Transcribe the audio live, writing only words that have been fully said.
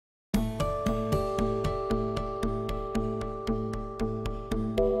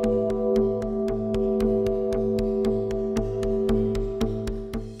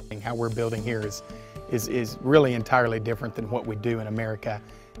building here is really entirely different than what we do in America.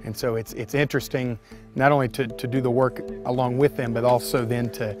 And so it's interesting not only to do the work along with them, but also then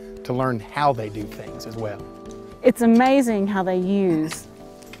to learn how they do things as well. It's amazing how they use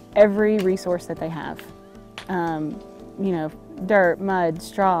every resource that they have. You know, dirt, mud,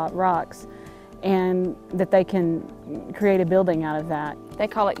 straw, rocks, and that they can create a building out of that. They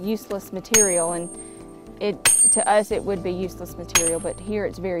call it useless material, and to us it would be useless material, but here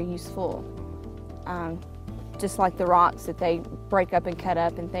it's very useful. Just like the rocks that they break up and cut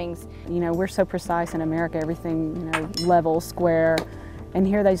up and things. You know, we're so precise in America, everything, you know, level, square, and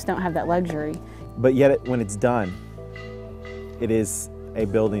here they just don't have that luxury. But yet when it's done, it is a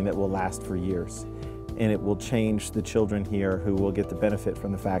building that will last for years, and it will change the children here who will get the benefit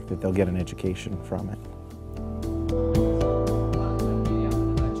from the fact that they'll get an education from it.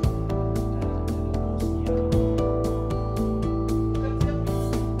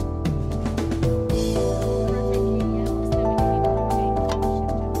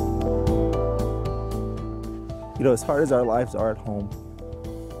 You know, as hard as our lives are at home,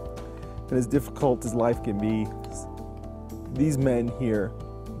 and as difficult as life can be, these men here,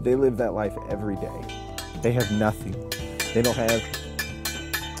 they live that life every day. They have nothing. They don't have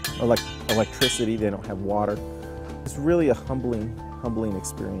electricity, they don't have water. It's really a humbling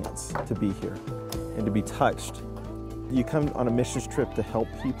experience to be here and to be touched. You come on a missions trip to help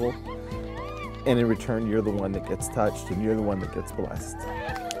people, and in return, you're the one that gets touched and you're the one that gets blessed.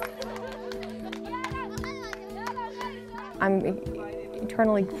 I'm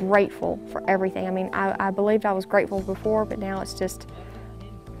eternally grateful for everything. I mean, I believed I was grateful before, but now it's just,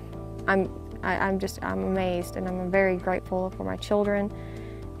 I'm amazed, and I'm very grateful for my children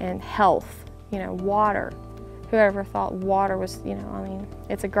and health, you know, water. Whoever thought water was, you know, I mean,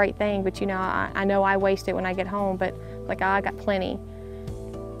 it's a great thing, but you know, I know I waste it when I get home, but like I got plenty.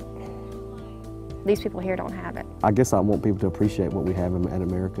 These people here don't have it. I guess I want people to appreciate what we have in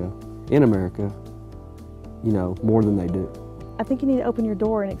America, you know, more than they do. I think you need to open your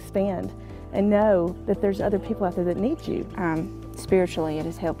door and expand and know that there's other people out there that need you. Spiritually, it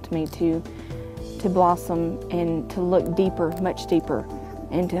has helped me to blossom and to look deeper, much deeper,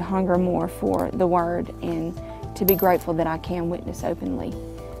 and to hunger more for the Word, and to be grateful that I can witness openly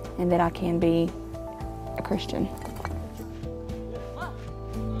and that I can be a Christian.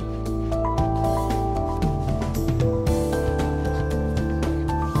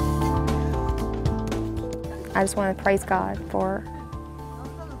 I just want to praise God for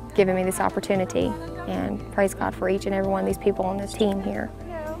giving me this opportunity, and praise God for each and every one of these people on this team here,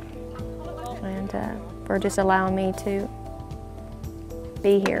 and for just allowing me to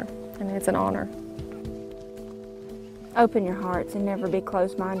be here. I mean, it's an honor. Open your hearts and never be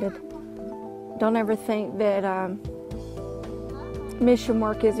closed-minded. Don't ever think that mission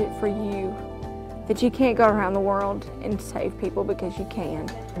work isn't for you, that you can't go around the world and save people, because you can.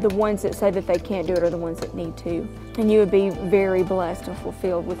 The ones that say that they can't do it are the ones that need to. And you would be very blessed and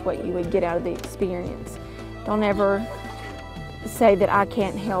fulfilled with what you would get out of the experience. Don't ever say that I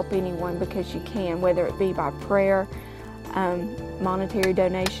can't help anyone, because you can, whether it be by prayer, monetary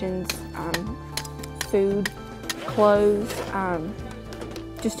donations, food, clothes,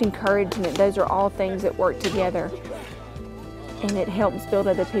 just encouragement. Those are all things that work together, and it helps build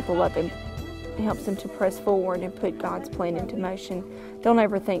other people up, and it helps them to press forward and put God's plan into motion. Don't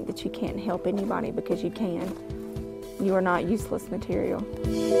ever think that you can't help anybody, because you can. You are not useless material.